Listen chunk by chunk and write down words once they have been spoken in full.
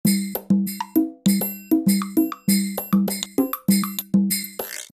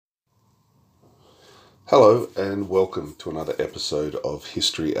Hello and welcome to another episode of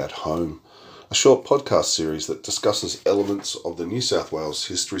History at Home, a short podcast series that discusses elements of the New South Wales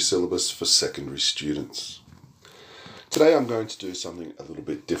history syllabus for secondary students. Today I'm going to do something a little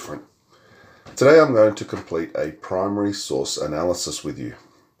bit different. Today I'm going to complete a primary source analysis with you.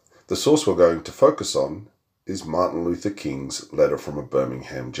 The source we're going to focus on is Martin Luther King's letter from a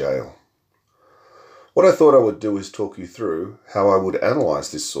Birmingham jail. What I thought I would do is talk you through how I would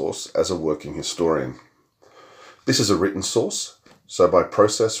analyse this source as a working historian. This is a written source, so by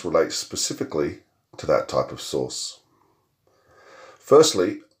process relates specifically to that type of source.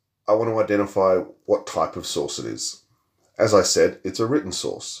 Firstly, I want to identify what type of source it is. As I said, it's a written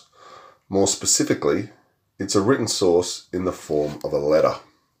source. More specifically, it's a written source in the form of a letter.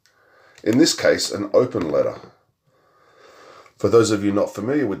 In this case, an open letter. For those of you not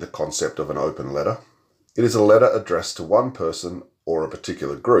familiar with the concept of an open letter, it is a letter addressed to one person or a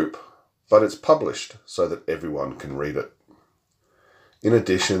particular group, but it's published so that everyone can read it. In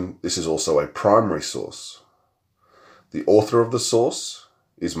addition, this is also a primary source. The author of the source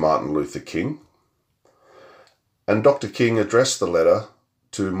is Martin Luther King, and Dr. King addressed the letter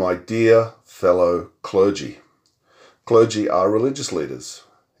to my dear fellow clergy. Clergy are religious leaders.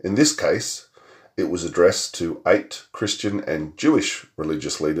 In this case, it was addressed to 8 Christian and Jewish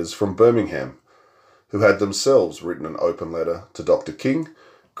religious leaders from Birmingham, who had themselves written an open letter to Dr. King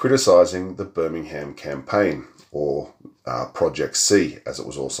criticising the Birmingham Campaign, or Project C, as it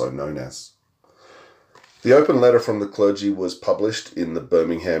was also known as. The open letter from the clergy was published in the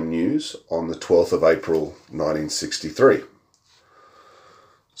Birmingham News on the 12th of April 1963.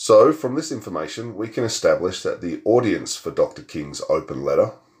 So, from this information, we can establish that the audience for Dr. King's open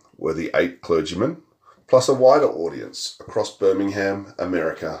letter were the 8 clergymen, plus a wider audience across Birmingham,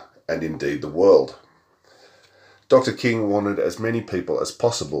 America, and indeed the world. Dr. King wanted as many people as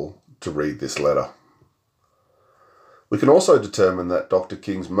possible to read this letter. We can also determine that Dr.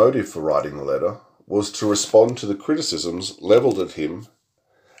 King's motive for writing the letter was to respond to the criticisms levelled at him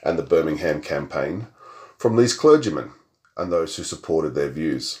and the Birmingham Campaign from these clergymen and those who supported their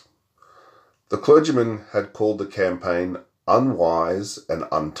views. The clergymen had called the campaign unwise and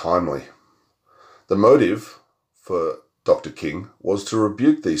untimely. The motive for Dr. King was to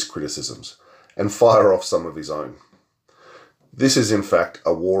rebuke these criticisms and fire off some of his own. This is in fact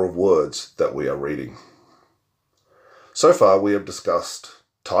a war of words that we are reading. So far we have discussed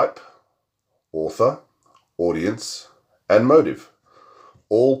type, author, audience, and motive,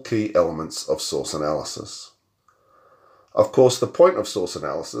 all key elements of source analysis. Of course, the point of source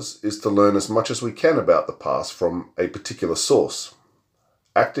analysis is to learn as much as we can about the past from a particular source,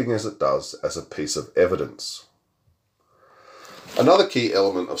 acting as it does as a piece of evidence. Another key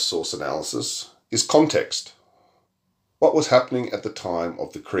element of source analysis is context. What was happening at the time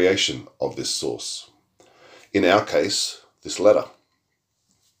of the creation of this source? In our case, this letter.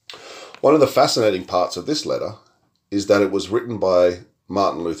 One of the fascinating parts of this letter is that it was written by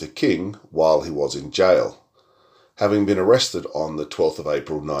Martin Luther King while he was in jail, having been arrested on the 12th of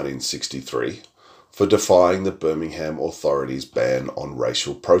April 1963 for defying the Birmingham authorities' ban on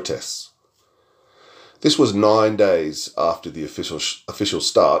racial protests. This was 9 days after the official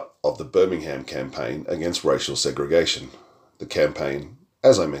start of the Birmingham Campaign against racial segregation. The campaign,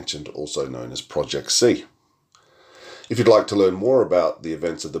 as I mentioned, also known as Project C. If you'd like to learn more about the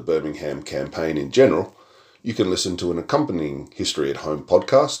events of the Birmingham Campaign in general, you can listen to an accompanying History at Home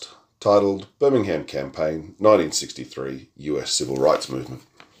podcast titled Birmingham Campaign 1963 US Civil Rights Movement.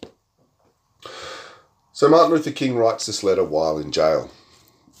 So Martin Luther King writes this letter while in jail.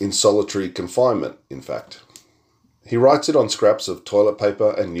 In solitary confinement, in fact. He writes it on scraps of toilet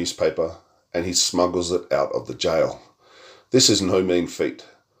paper and newspaper, and he smuggles it out of the jail. This is no mean feat.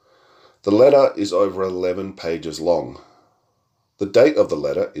 The letter is over 11 pages long. The date of the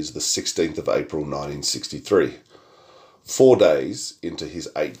letter is the 16th of April 1963, 4 days into his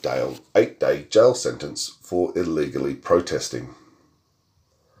 8-day jail sentence for illegally protesting.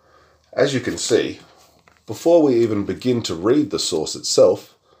 As you can see, before we even begin to read the source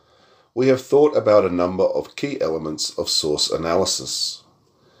itself, we have thought about a number of key elements of source analysis.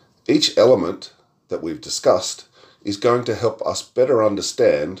 Each element that we've discussed is going to help us better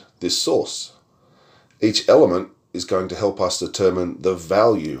understand this source. Each element is going to help us determine the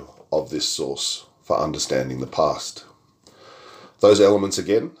value of this source for understanding the past. Those elements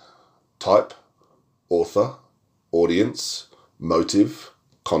again: type, author, audience, motive,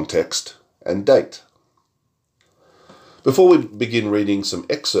 context, and date. Before we begin reading some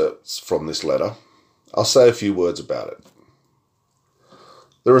excerpts from this letter, I'll say a few words about it.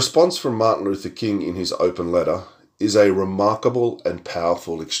 The response from Martin Luther King in his open letter is a remarkable and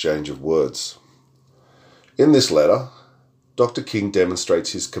powerful exchange of words. In this letter, Dr. King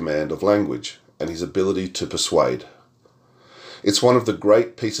demonstrates his command of language and his ability to persuade. It's one of the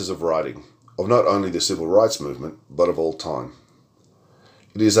great pieces of writing of not only the civil rights movement, but of all time.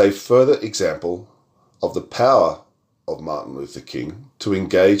 It is a further example of the power of Martin Luther King to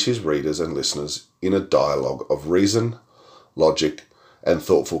engage his readers and listeners in a dialogue of reason, logic, and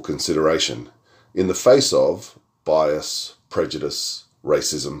thoughtful consideration in the face of bias, prejudice,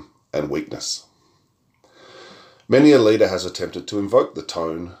 racism, and weakness. Many a leader has attempted to invoke the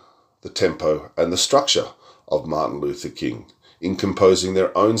tone, the tempo, and the structure of Martin Luther King in composing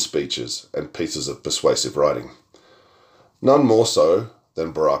their own speeches and pieces of persuasive writing. None more so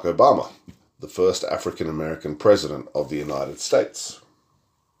than Barack Obama, the first African-American president of the United States.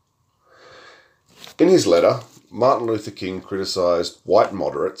 In his letter, Martin Luther King criticized white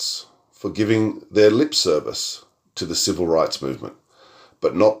moderates for giving their lip service to the civil rights movement,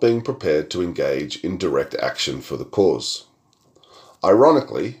 but not being prepared to engage in direct action for the cause.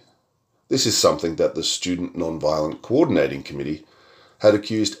 Ironically, this is something that the Student Nonviolent Coordinating Committee had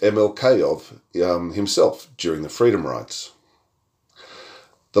accused MLK of himself during the Freedom Rides.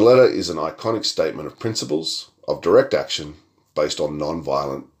 The letter is an iconic statement of principles of direct action based on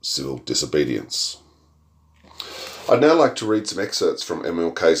nonviolent civil disobedience. I'd now like to read some excerpts from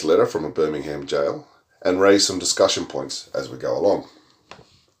MLK's letter from a Birmingham jail and raise some discussion points as we go along.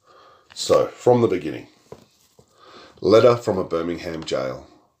 So, from the beginning. Letter from a Birmingham jail,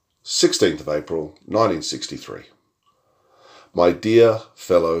 16th of April, 1963. My dear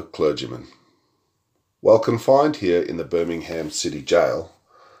fellow clergymen, while confined here in the Birmingham City Jail,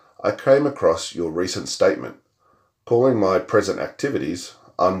 I came across your recent statement calling my present activities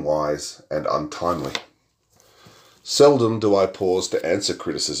unwise and untimely. Seldom do I pause to answer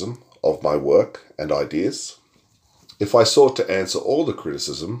criticism of my work and ideas. If I sought to answer all the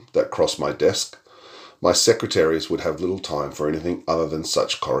criticism that crossed my desk, my secretaries would have little time for anything other than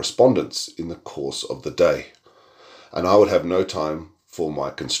such correspondence in the course of the day, and I would have no time for my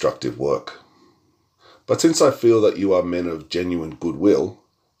constructive work. But since I feel that you are men of genuine goodwill,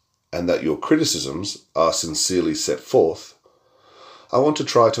 and that your criticisms are sincerely set forth, I want to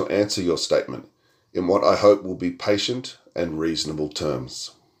try to answer your statement in what I hope will be patient and reasonable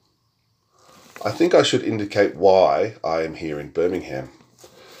terms. I think I should indicate why I am here in Birmingham,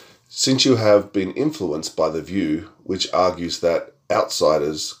 since you have been influenced by the view which argues that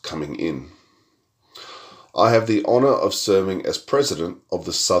outsiders coming in. I have the honour of serving as president of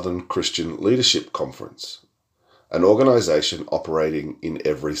the Southern Christian Leadership Conference, an organisation operating in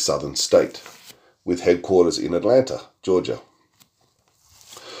every southern state, with headquarters in Atlanta, Georgia.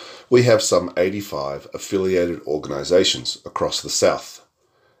 We have some 85 affiliated organisations across the South,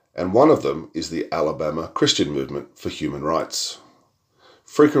 and one of them is the Alabama Christian Movement for Human Rights.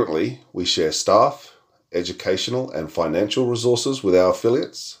 Frequently, we share staff, educational and financial resources with our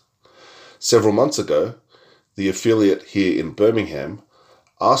affiliates. Several months ago, the affiliate here in Birmingham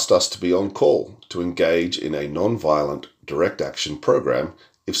asked us to be on call to engage in a non-violent direct action program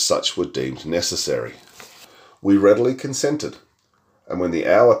if such were deemed necessary. We readily consented, and when the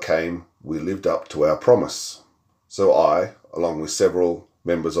hour came, we lived up to our promise. So I, along with several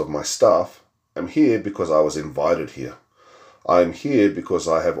members of my staff, am here because I was invited here. I am here because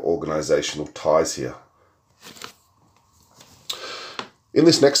I have organisational ties here. In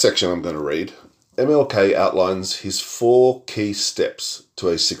this next section I'm going to read, MLK outlines his 4 key steps to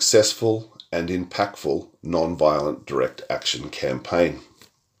a successful and impactful non-violent direct action campaign.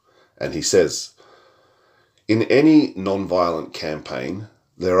 And he says, in any non-violent campaign,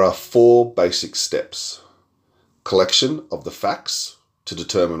 there are 4 basic steps. Collection of the facts to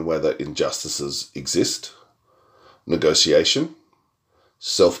determine whether injustices exist, negotiation,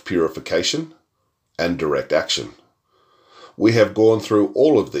 self-purification, and direct action. We have gone through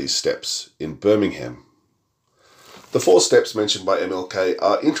all of these steps in Birmingham. The 4 steps mentioned by MLK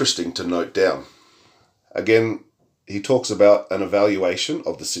are interesting to note down. Again, he talks about an evaluation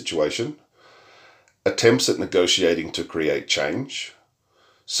of the situation, attempts at negotiating to create change,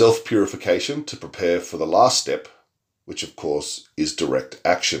 self-purification to prepare for the last step, which of course is direct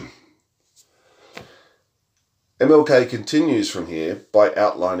action. MLK continues from here by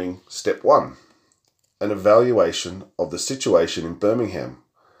outlining step 1, an evaluation of the situation in Birmingham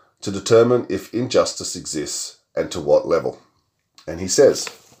to determine if injustice exists and to what level. And he says,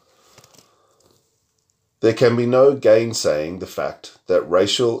 there can be no gainsaying the fact that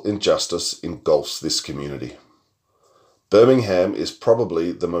racial injustice engulfs this community. Birmingham is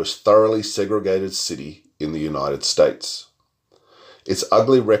probably the most thoroughly segregated city in the United States. Its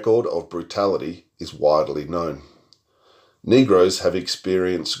ugly record of brutality is widely known. Negroes have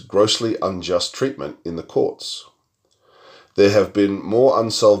experienced grossly unjust treatment in the courts. There have been more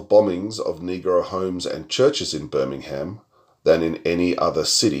unsolved bombings of Negro homes and churches in Birmingham than in any other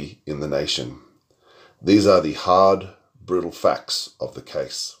city in the nation. These are the hard, brutal facts of the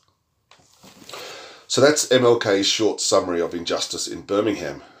case. So that's MLK's short summary of injustice in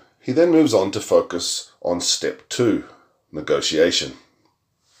Birmingham. He then moves on to focus on step 2, negotiation.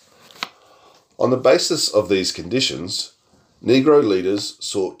 On the basis of these conditions, Negro leaders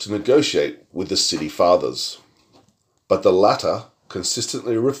sought to negotiate with the city fathers, but the latter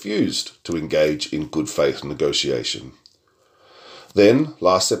consistently refused to engage in good faith negotiation. Then,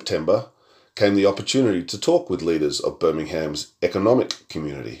 last September, came the opportunity to talk with leaders of Birmingham's economic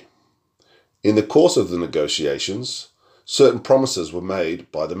community. In the course of the negotiations, certain promises were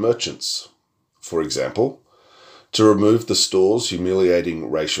made by the merchants. For example, to remove the store's humiliating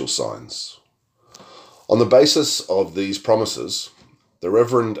racial signs. On the basis of these promises, the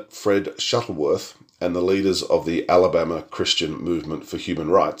Reverend Fred Shuttleworth and the leaders of the Alabama Christian Movement for Human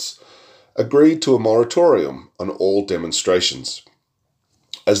Rights agreed to a moratorium on all demonstrations.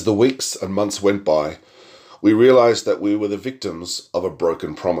 As the weeks and months went by, we realized that we were the victims of a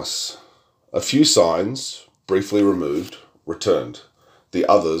broken promise. A few signs, briefly removed, returned. The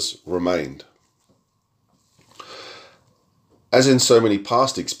others remained. As in so many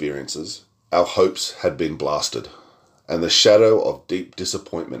past experiences, our hopes had been blasted, and the shadow of deep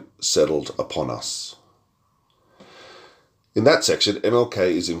disappointment settled upon us. In that section, MLK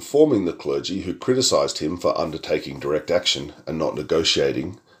is informing the clergy who criticised him for undertaking direct action and not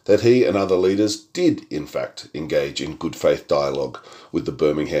negotiating that he and other leaders did, in fact, engage in good faith dialogue with the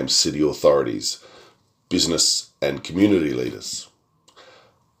Birmingham city authorities, business and community leaders.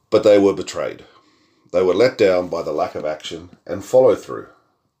 But they were betrayed. They were let down by the lack of action and follow-through.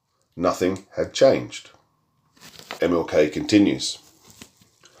 Nothing had changed. MLK continues.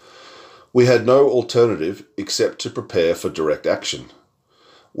 We had no alternative except to prepare for direct action,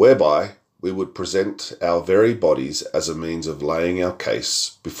 whereby we would present our very bodies as a means of laying our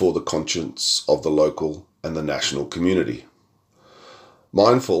case before the conscience of the local and the national community.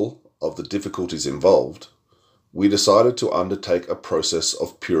 Mindful of the difficulties involved, we decided to undertake a process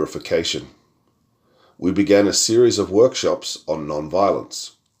of purification. We began a series of workshops on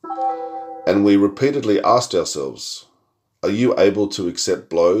non-violence, and we repeatedly asked ourselves, are you able to accept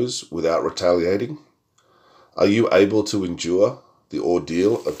blows without retaliating? Are you able to endure the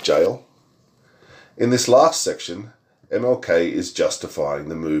ordeal of jail? In this last section, MLK is justifying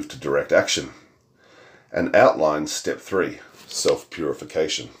the move to direct action and outlines step 3,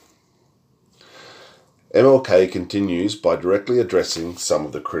 self-purification. MLK continues by directly addressing some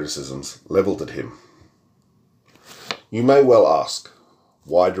of the criticisms levelled at him. You may well ask,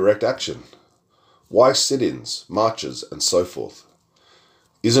 why direct action? Why sit-ins, marches, and so forth?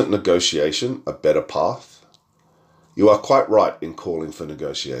 Isn't negotiation a better path? You are quite right in calling for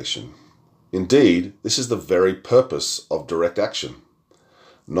negotiation. Indeed, this is the very purpose of direct action.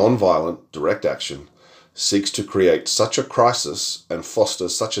 Non-violent direct action seeks to create such a crisis and foster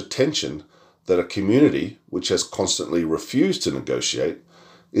such a tension that a community which has constantly refused to negotiate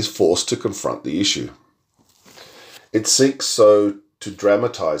is forced to confront the issue. It seeks so to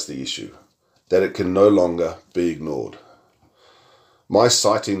dramatize the issue that it can no longer be ignored. My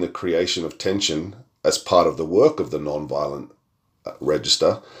citing the creation of tension as part of the work of the non-violent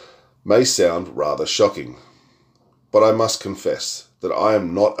register may sound rather shocking, but I must confess that I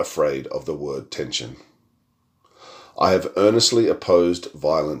am not afraid of the word tension. I have earnestly opposed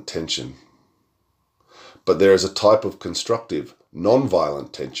violent tension, but there is a type of constructive,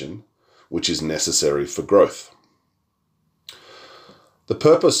 non-violent tension which is necessary for growth. The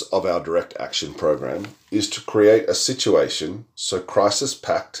purpose of our direct action program is to create a situation so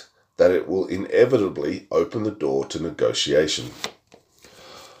crisis-packed that it will inevitably open the door to negotiation.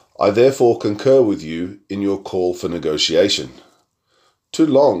 I therefore concur with you in your call for negotiation. Too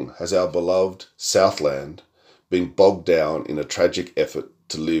long has our beloved Southland been bogged down in a tragic effort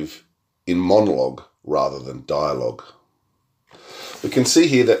to live in monologue rather than dialogue. We can see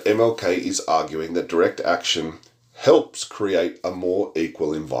here that MLK is arguing that direct action helps create a more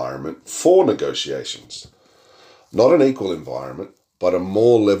equal environment for negotiations. Not an equal environment, but a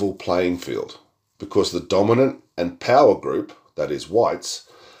more level playing field, because the dominant and power group, that is whites,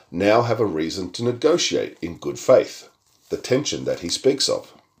 now have a reason to negotiate in good faith, the tension that he speaks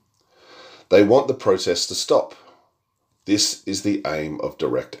of. They want the protest to stop. This is the aim of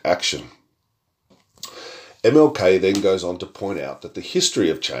direct action. MLK then goes on to point out that the history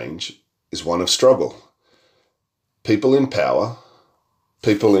of change is one of struggle. People in power,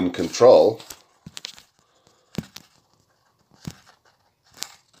 people in control,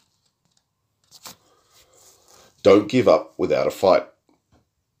 Don't give up without a fight.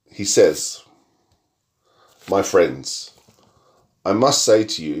 He says, "My friends, I must say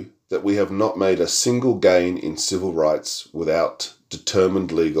to you that we have not made a single gain in civil rights without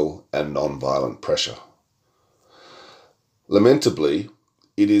determined legal and non-violent pressure. Lamentably,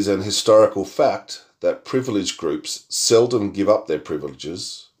 it is an historical fact that privileged groups seldom give up their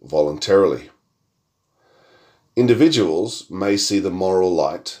privileges voluntarily. Individuals may see the moral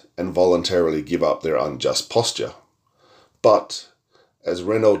light and voluntarily give up their unjust posture, but, as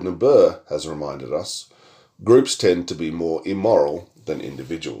Reynold Niebuhr has reminded us, groups tend to be more immoral than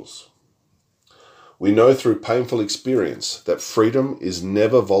individuals. We know through painful experience that freedom is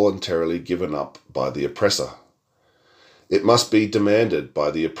never voluntarily given up by the oppressor. It must be demanded by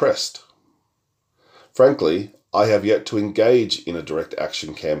the oppressed. Frankly, I have yet to engage in a direct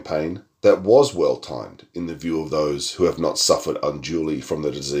action campaign that was well timed in the view of those who have not suffered unduly from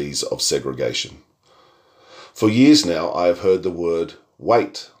the disease of segregation. For years now, I have heard the word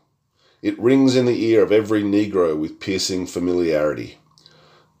wait. It rings in the ear of every Negro with piercing familiarity.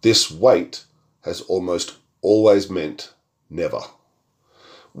 This wait has almost always meant never.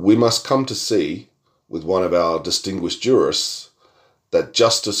 We must come to see, with one of our distinguished jurists, that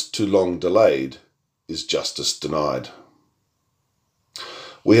justice too long delayed is justice denied.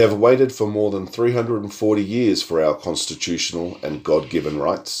 We have waited for more than 340 years for our constitutional and God-given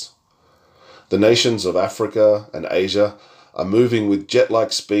rights. The nations of Africa and Asia are moving with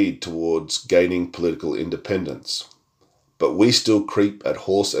jet-like speed towards gaining political independence, but we still creep at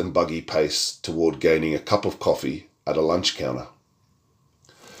horse and buggy pace toward gaining a cup of coffee at a lunch counter.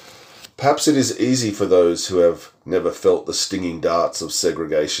 Perhaps it is easy for those who have never felt the stinging darts of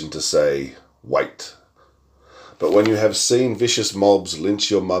segregation to say, wait. But when you have seen vicious mobs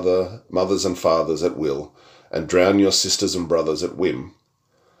lynch your mothers and fathers at will and drown your sisters and brothers at whim,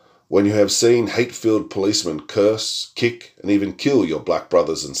 when you have seen hate-filled policemen curse, kick, and even kill your black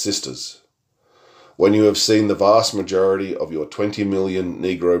brothers and sisters, when you have seen the vast majority of your 20 million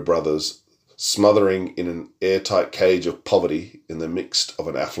Negro brothers smothering in an airtight cage of poverty in the midst of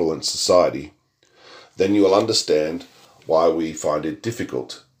an affluent society, then you will understand why we find it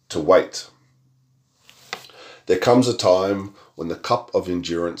difficult to wait. There comes a time when the cup of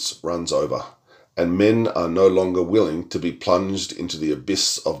endurance runs over, and men are no longer willing to be plunged into the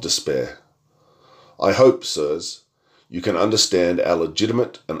abyss of despair. I hope, sirs, you can understand our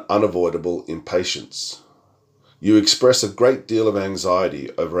legitimate and unavoidable impatience. You express a great deal of anxiety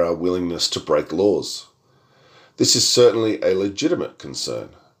over our willingness to break laws. This is certainly a legitimate concern.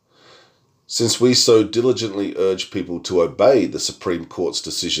 Since we so diligently urge people to obey the Supreme Court's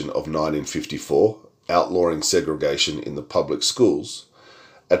decision of 1954, outlawing segregation in the public schools,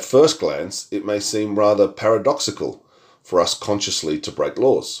 at first glance it may seem rather paradoxical for us consciously to break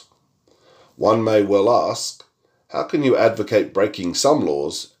laws. One may well ask, how can you advocate breaking some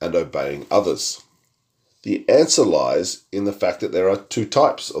laws and obeying others? The answer lies in the fact that there are two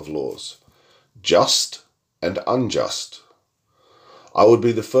types of laws, just and unjust. I would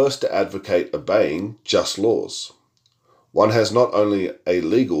be the first to advocate obeying just laws. One has not only a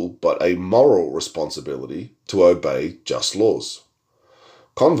legal but a moral responsibility to obey just laws.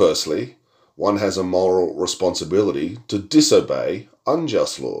 Conversely, one has a moral responsibility to disobey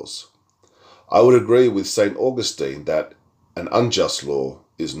unjust laws. I would agree with St. Augustine that an unjust law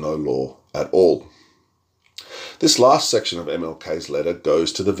is no law at all. This last section of MLK's letter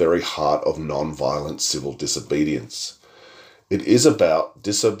goes to the very heart of non-violent civil disobedience. It is about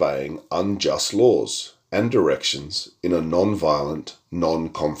disobeying unjust laws and directions in a non-violent,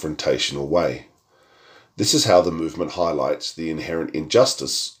 non-confrontational way. This is how the movement highlights the inherent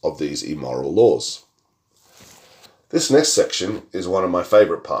injustice of these immoral laws. This next section is one of my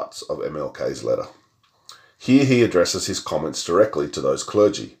favourite parts of MLK's letter. Here he addresses his comments directly to those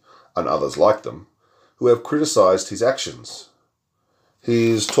clergy, and others like them, who have criticised his actions. He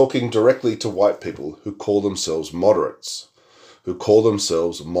is talking directly to white people who call themselves moderates, who call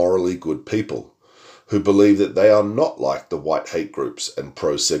themselves morally good people, who believe that they are not like the white hate groups and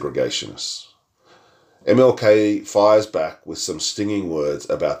pro-segregationists. MLK fires back with some stinging words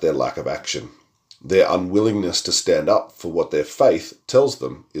about their lack of action, their unwillingness to stand up for what their faith tells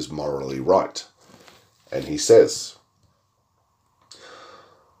them is morally right. And he says,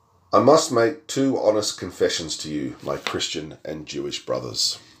 I must make two honest confessions to you, my Christian and Jewish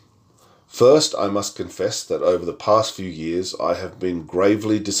brothers. First, I must confess that over the past few years I have been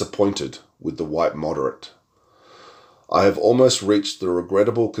gravely disappointed with the white moderate. I have almost reached the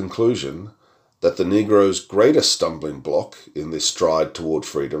regrettable conclusion that the Negro's greatest stumbling block in this stride toward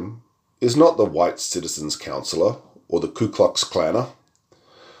freedom is not the white citizens' councillor or the Ku Klux Klaner,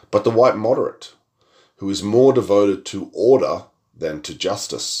 but the white moderate, who is more devoted to order than to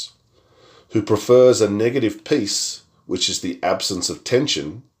justice, who prefers a negative peace, which is the absence of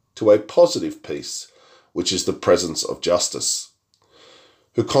tension, to a positive peace, which is the presence of justice,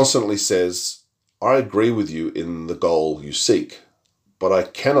 who constantly says, I agree with you in the goal you seek, but I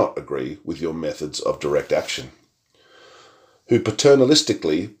cannot agree with your methods of direct action, who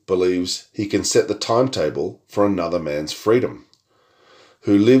paternalistically believes he can set the timetable for another man's freedom,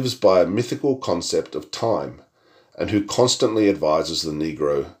 who lives by a mythical concept of time, and who constantly advises the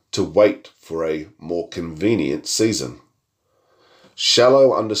Negro to wait for a more convenient season.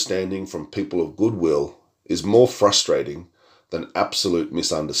 Shallow understanding from people of goodwill is more frustrating than absolute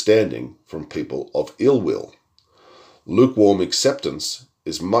misunderstanding from people of ill will. Lukewarm acceptance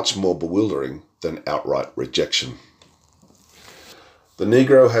is much more bewildering than outright rejection. The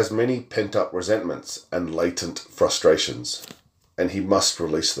Negro has many pent-up resentments and latent frustrations, and he must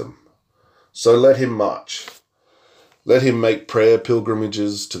release them. So let him march. Let him make prayer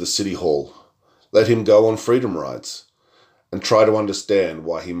pilgrimages to the City Hall. Let him go on freedom rides and try to understand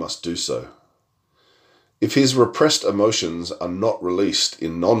why he must do so. If his repressed emotions are not released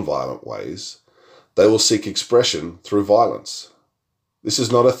in non-violent ways, they will seek expression through violence. This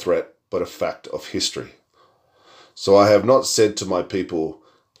is not a threat, but a fact of history. So I have not said to my people,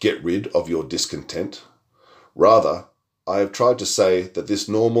 get rid of your discontent. Rather, I have tried to say that this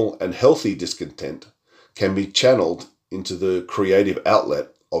normal and healthy discontent can be channeled into the creative outlet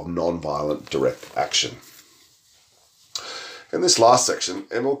of non-violent direct action. In this last section,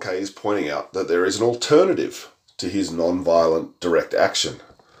 MLK is pointing out that there is an alternative to his non-violent direct action.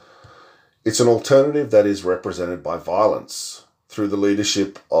 It's an alternative that is represented by violence through the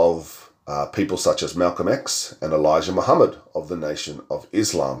leadership of people such as Malcolm X and Elijah Muhammad of the Nation of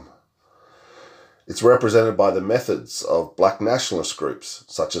Islam. It's represented by the methods of black nationalist groups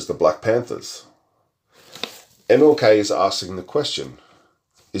such as the Black Panthers. MLK is asking the question,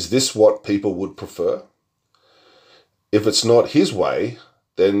 is this what people would prefer? If it's not his way,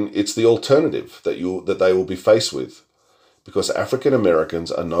 then it's the alternative that they will be faced with, because African Americans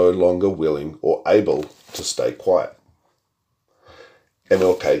are no longer willing or able to stay quiet.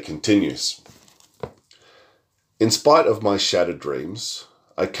 MLK continues, in spite of my shattered dreams,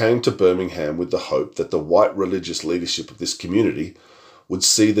 I came to Birmingham with the hope that the white religious leadership of this community would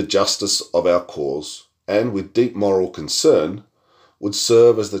see the justice of our cause and, with deep moral concern, would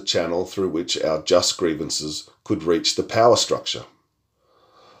serve as the channel through which our just grievances could reach the power structure.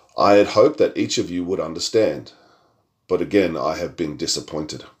 I had hoped that each of you would understand, but again I have been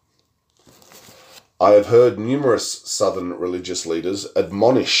disappointed. I have heard numerous Southern religious leaders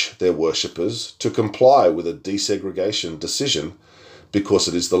admonish their worshippers to comply with a desegregation decision because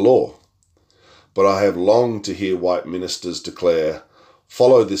it is the law. But I have longed to hear white ministers declare,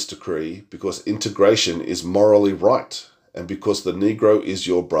 follow this decree because integration is morally right and because the Negro is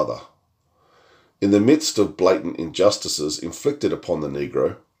your brother. In the midst of blatant injustices inflicted upon the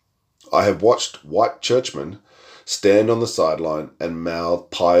Negro, I have watched white churchmen stand on the sideline and mouth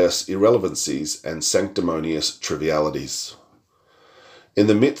pious irrelevancies and sanctimonious trivialities. In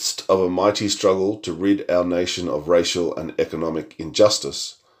the midst of a mighty struggle to rid our nation of racial and economic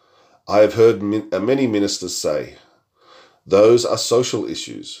injustice, I have heard many ministers say, those are social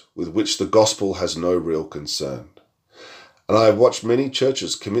issues with which the gospel has no real concern. And I have watched many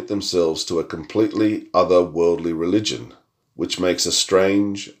churches commit themselves to a completely otherworldly religion, which makes a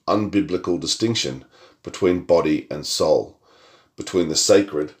strange, unbiblical distinction between body and soul, between the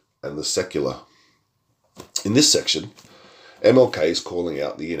sacred and the secular. In this section, MLK is calling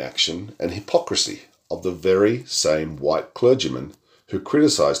out the inaction and hypocrisy of the very same white clergymen who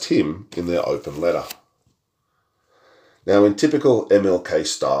criticised him in their open letter. Now, in typical MLK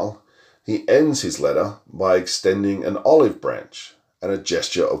style, he ends his letter by extending an olive branch and a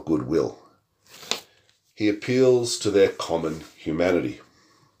gesture of goodwill. He appeals to their common humanity,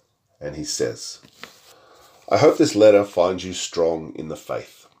 and he says, I hope this letter finds you strong in the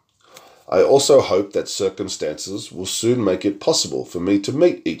faith. I also hope that circumstances will soon make it possible for me to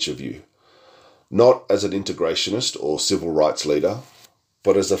meet each of you, not as an integrationist or civil rights leader,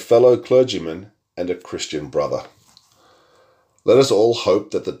 but as a fellow clergyman and a Christian brother. Let us all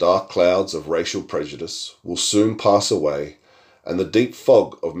hope that the dark clouds of racial prejudice will soon pass away and the deep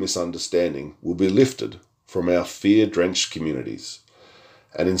fog of misunderstanding will be lifted from our fear-drenched communities.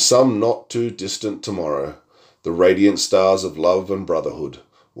 And in some not too distant tomorrow, the radiant stars of love and brotherhood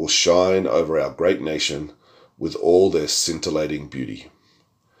will shine over our great nation with all their scintillating beauty.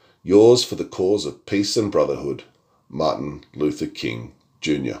 Yours for the cause of peace and brotherhood, Martin Luther King,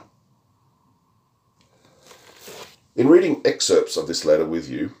 Jr. In reading excerpts of this letter with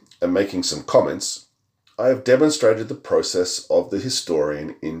you and making some comments, I have demonstrated the process of the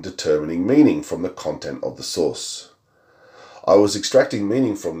historian in determining meaning from the content of the source. I was extracting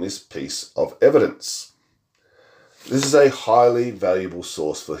meaning from this piece of evidence. This is a highly valuable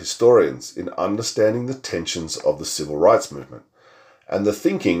source for historians in understanding the tensions of the civil rights movement and the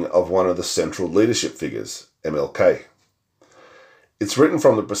thinking of one of the central leadership figures, MLK. It's written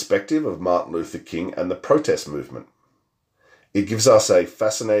from the perspective of Martin Luther King and the protest movement. It gives us a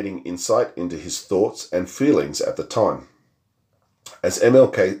fascinating insight into his thoughts and feelings at the time. As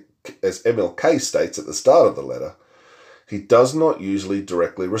MLK states at the start of the letter, he does not usually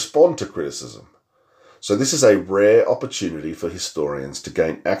directly respond to criticism. So this is a rare opportunity for historians to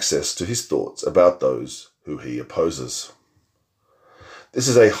gain access to his thoughts about those who he opposes. This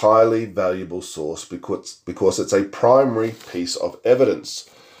is a highly valuable source because it's a primary piece of evidence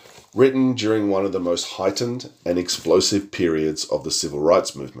written during one of the most heightened and explosive periods of the civil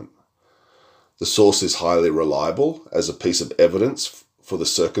rights movement. The source is highly reliable as a piece of evidence for the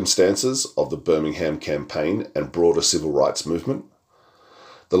circumstances of the Birmingham Campaign and broader civil rights movement.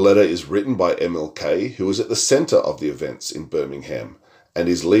 The letter is written by MLK, who is at the centre of the events in Birmingham and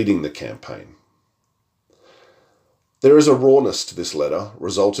is leading the campaign. There is a rawness to this letter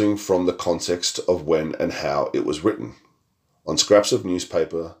resulting from the context of when and how it was written, on scraps of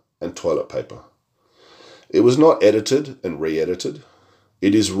newspaper and toilet paper. It was not edited and re-edited.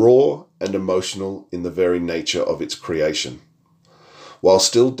 It is raw and emotional in the very nature of its creation, while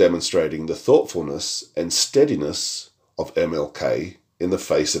still demonstrating the thoughtfulness and steadiness of MLK in the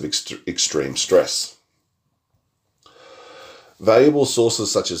face of extreme stress. Valuable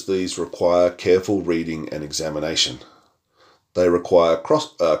sources such as these require careful reading and examination. They require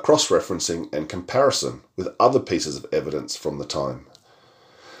cross-referencing and comparison with other pieces of evidence from the time.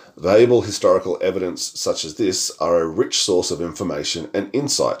 Valuable historical evidence such as this are a rich source of information and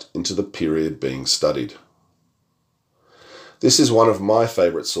insight into the period being studied. This is one of my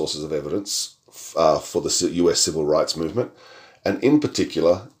favourite sources of evidence for the US civil rights movement, and in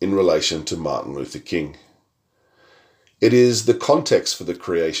particular in relation to Martin Luther King. It is the context for the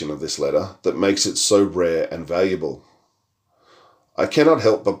creation of this letter that makes it so rare and valuable. I cannot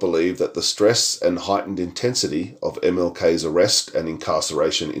help but believe that the stress and heightened intensity of MLK's arrest and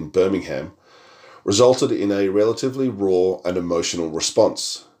incarceration in Birmingham resulted in a relatively raw and emotional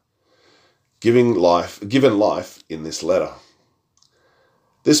response, given life in this letter.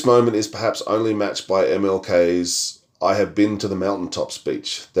 This moment is perhaps only matched by MLK's "I have been to the mountaintop"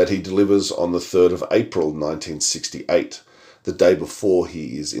 speech that he delivers on the 3rd of April 1968, the day before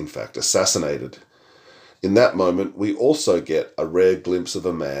he is in fact assassinated. In that moment, we also get a rare glimpse of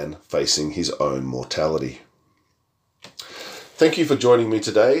a man facing his own mortality. Thank you for joining me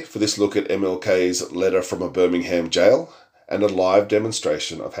today for this look at MLK's letter from a Birmingham jail and a live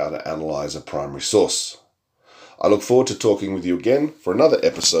demonstration of how to analyse a primary source. I look forward to talking with you again for another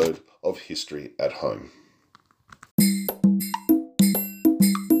episode of History at Home.